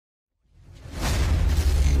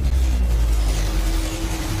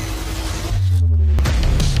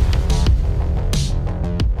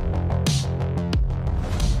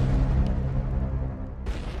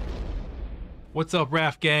What's up,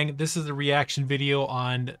 Raf Gang? This is a reaction video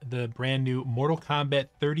on the brand new Mortal Kombat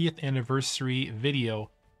 30th anniversary video.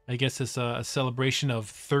 I guess it's a celebration of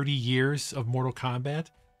 30 years of Mortal Kombat.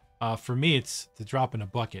 For me, it's a drop in a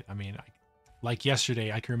bucket. I mean, like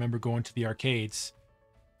yesterday, I can remember going to the arcades,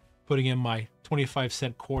 putting in my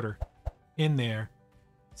 25-cent quarter in there,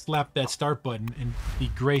 slap that start button, and be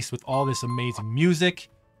graced with all this amazing music,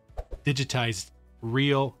 digitized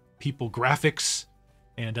real people graphics,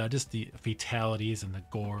 and just the fatalities and the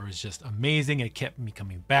gore is just amazing. It kept me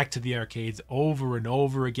coming back to the arcades over and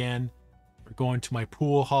over again. We're going to my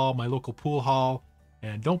pool hall, my local pool hall,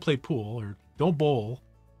 and don't play pool or don't bowl.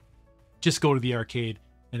 Just go to the arcade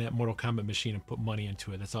and that Mortal Kombat machine and put money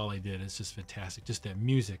into it. That's all I did. It's just fantastic. Just that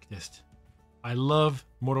music. I love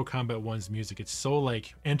Mortal Kombat 1's music. It's so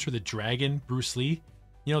like Enter the Dragon, Bruce Lee.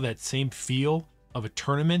 You know, that same feel of a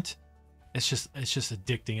tournament. It's just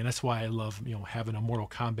addicting, and that's why I love, you know, having a Mortal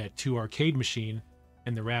Kombat 2 arcade machine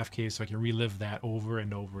in the Rafcave, so I can relive that over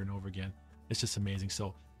and over and over again. It's just amazing.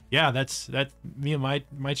 So yeah, that's me and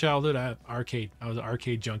my childhood. Arcade. I was an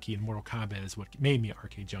arcade junkie, and Mortal Kombat is what made me an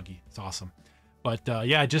arcade junkie. It's awesome. But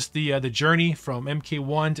yeah, just the journey from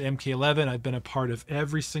MK1 to MK11. I've been a part of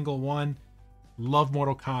every single one. Love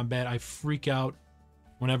Mortal Kombat. I freak out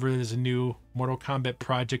whenever there's a new Mortal Kombat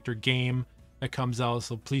project or game that comes out,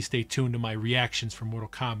 so please stay tuned to my reactions for Mortal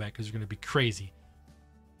Kombat, because they're going to be crazy.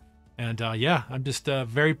 And yeah, I'm just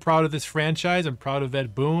very proud of this franchise. I'm proud of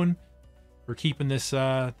Ed Boon for keeping this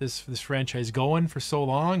franchise going for so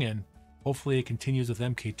long, and hopefully it continues with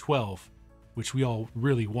MK12, which we all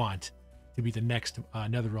really want to be the next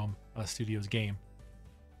NetherRealm Studios game.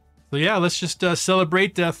 So yeah, let's just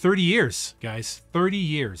celebrate 30 years, guys. 30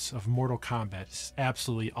 years of Mortal Kombat. It's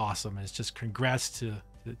absolutely awesome. And it's just congrats to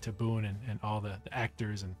Boon and all the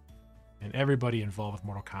actors and everybody involved with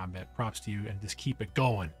Mortal Kombat. Props to you, and just keep it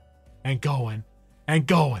going and going and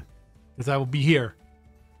going, because I will be here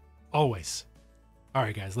always. All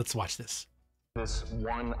right, guys, let's watch this. This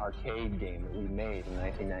one arcade game that we made in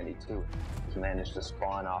 1992 has managed to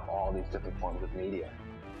spawn off all these different forms of media.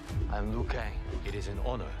 I'm Liu Kang. It is an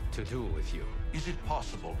honor to duel with you. Is it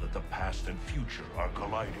possible that the past and future are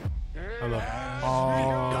colliding? I love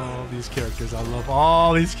all these characters. I love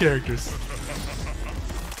all these characters.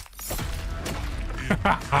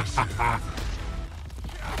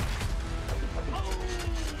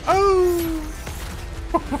 Oh!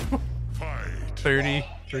 30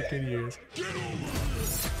 freaking years.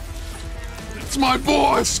 It's my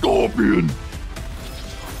boy, Scorpion!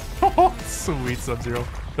 Sweet Sub-Zero.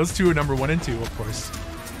 Those two are number 1 and 2, of course.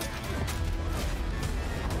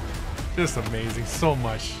 Just amazing. So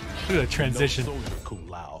much. Look at the transition. No soldier Kung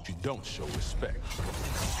Lao, you don't show respect.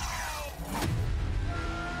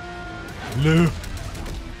 Lou.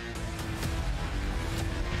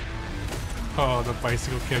 Oh, the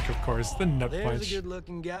bicycle kick, of course. The nut punch. There's a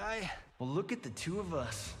good-looking guy. Well, look at the two of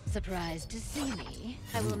us. Surprised to see me?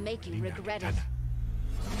 I will make you regret it.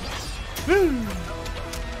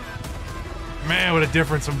 Man, what a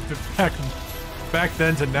difference from back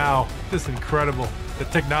then to now. Just incredible. The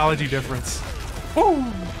technology difference. Ooh.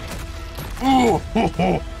 Ooh.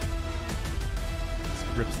 Just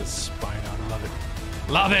rips the spine out. I love it.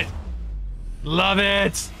 Love it. Love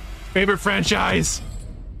it. Favorite franchise.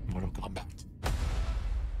 Mortal Kombat.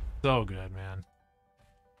 So good, man.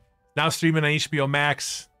 Now streaming on HBO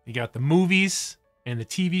Max. You got the movies and the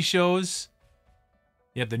TV shows.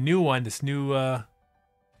 You have the new one. This new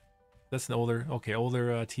that's an older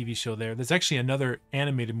TV show there. There's actually another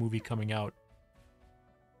animated movie coming out.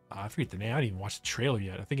 I forget the name. I didn't even watch the trailer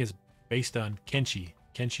yet. I think it's based on Kenshi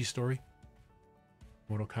story.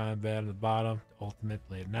 Mortal Kombat at the bottom. Ultimate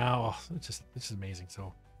Blade now. Oh, it's just amazing.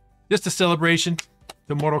 So just a celebration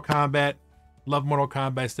to Mortal Kombat. Love Mortal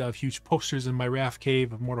Kombat stuff. Huge posters in my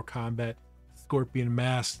Rafcave of Mortal Kombat. Scorpion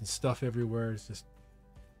masks and stuff everywhere. It's just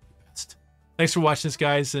the best. Thanks for watching this,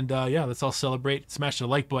 guys. And yeah, let's all celebrate. Smash the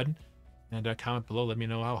like button. And comment below. Let me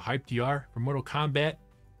know how hyped you are for Mortal Kombat.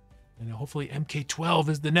 And hopefully MK12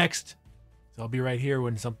 is the next. So I'll be right here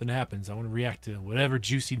when something happens. I want to react to whatever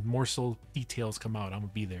juicy morsel details come out. I'm going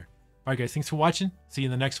to be there. All right, guys. Thanks for watching. See you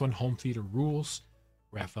in the next one. Home theater rules.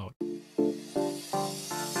 Raf out.